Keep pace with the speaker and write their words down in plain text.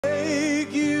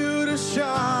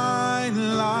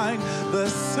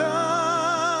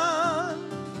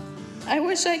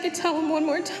wish I could tell him one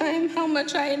more time how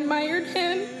much I admired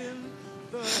him,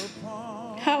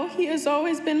 how he has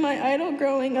always been my idol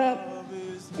growing up.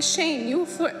 Shane, you will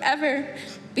forever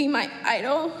be my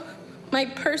idol, my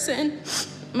person,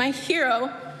 my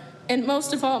hero, and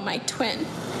most of all, my twin.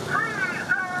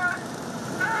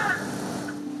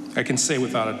 I can say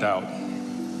without a doubt,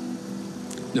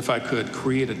 if I could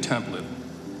create a template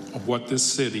of what this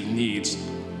city needs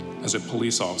as a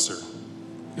police officer,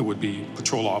 it would be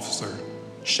Patrol Officer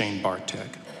Shane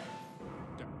Bartek.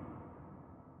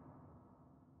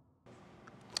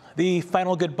 The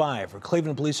final goodbye for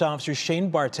Cleveland police officer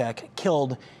Shane Bartek,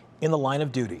 killed in the line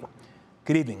of duty.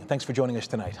 Good evening. Thanks for joining us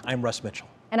tonight. I'm Russ Mitchell.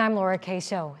 And I'm Laura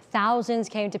Queso. Thousands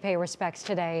came to pay respects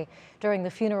today during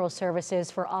the funeral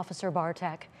services for Officer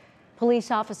Bartek.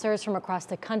 Police officers from across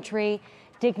the country,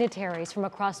 dignitaries from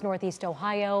across Northeast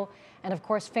Ohio, and of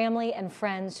course, family and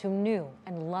friends who knew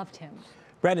and loved him.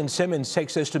 Brandon Simmons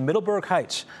takes us to Middleburg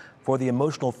Heights for the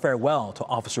emotional farewell to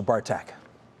Officer Bartek.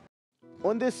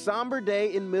 On this somber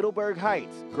day in Middleburg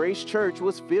Heights, Grace Church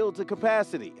was filled to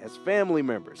capacity as family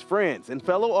members, friends, and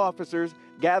fellow officers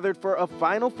gathered for a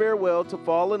final farewell to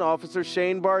fallen Officer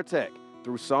Shane Bartek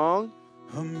through song,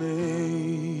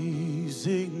 Amazing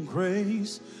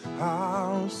Grace,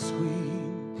 how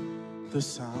sweet the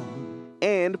sound,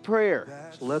 and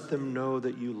prayer. Let them know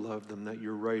that you love them, that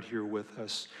you're right here with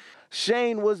us.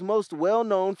 Shane was most well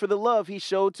known for the love he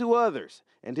showed to others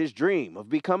and his dream of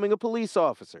becoming a police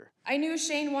officer. I knew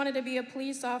Shane wanted to be a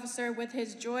police officer with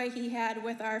his joy he had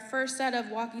with our first set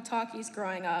of walkie-talkies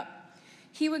growing up.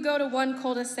 He would go to one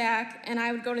cul-de-sac and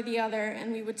I would go to the other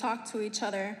and we would talk to each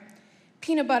other.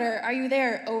 Peanut butter, are you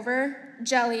there? Over.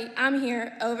 Jelly, I'm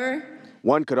here. Over.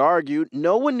 One could argue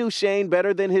no one knew Shane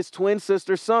better than his twin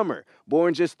sister Summer,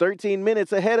 born just 13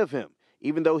 minutes ahead of him.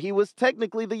 Even though he was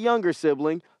technically the younger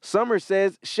sibling, Summer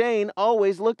says Shane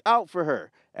always looked out for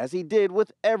her, as he did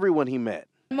with everyone he met.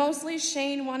 Mostly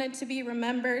Shane wanted to be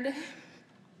remembered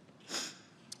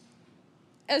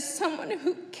as someone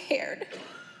who cared.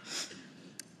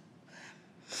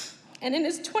 And in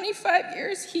his 25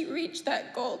 years, he reached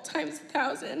that goal times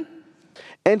 1,000.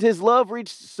 And his love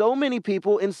reached so many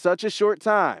people in such a short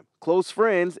time, close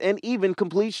friends and even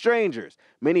complete strangers,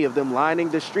 many of them lining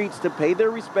the streets to pay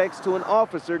their respects to an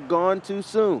officer gone too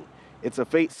soon. It's a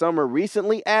fate Summer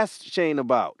recently asked Shane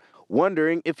about,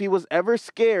 wondering if he was ever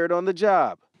scared on the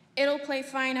job. It'll play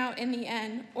fine out in the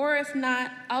end, or if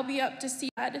not, I'll be up to see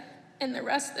Dad and the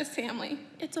rest of the family.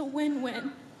 It's a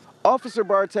win-win. Officer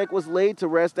Bartek was laid to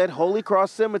rest at Holy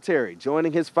Cross Cemetery,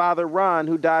 joining his father Ron,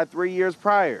 who died 3 years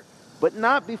prior, but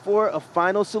not before a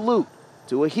final salute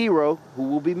to a hero who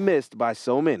will be missed by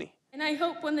so many. And I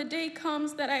hope when the day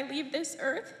comes that I leave this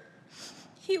earth,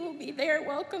 he will be there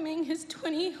welcoming his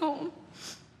twinnie home.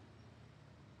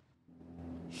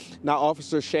 Now,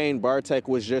 Officer Shane Bartek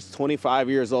was just 25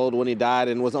 years old when he died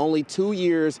and was only 2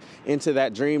 years into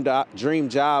that dream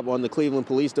job on the Cleveland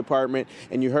Police Department.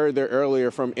 And you heard there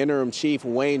earlier from Interim Chief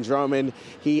Wayne Drummond.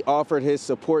 He offered his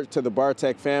support to the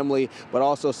Bartek family, but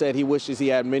also said he wishes he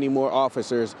had many more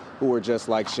officers who were just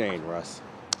like Shane, Russ.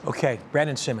 Okay,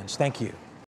 Brandon Simmons, thank you.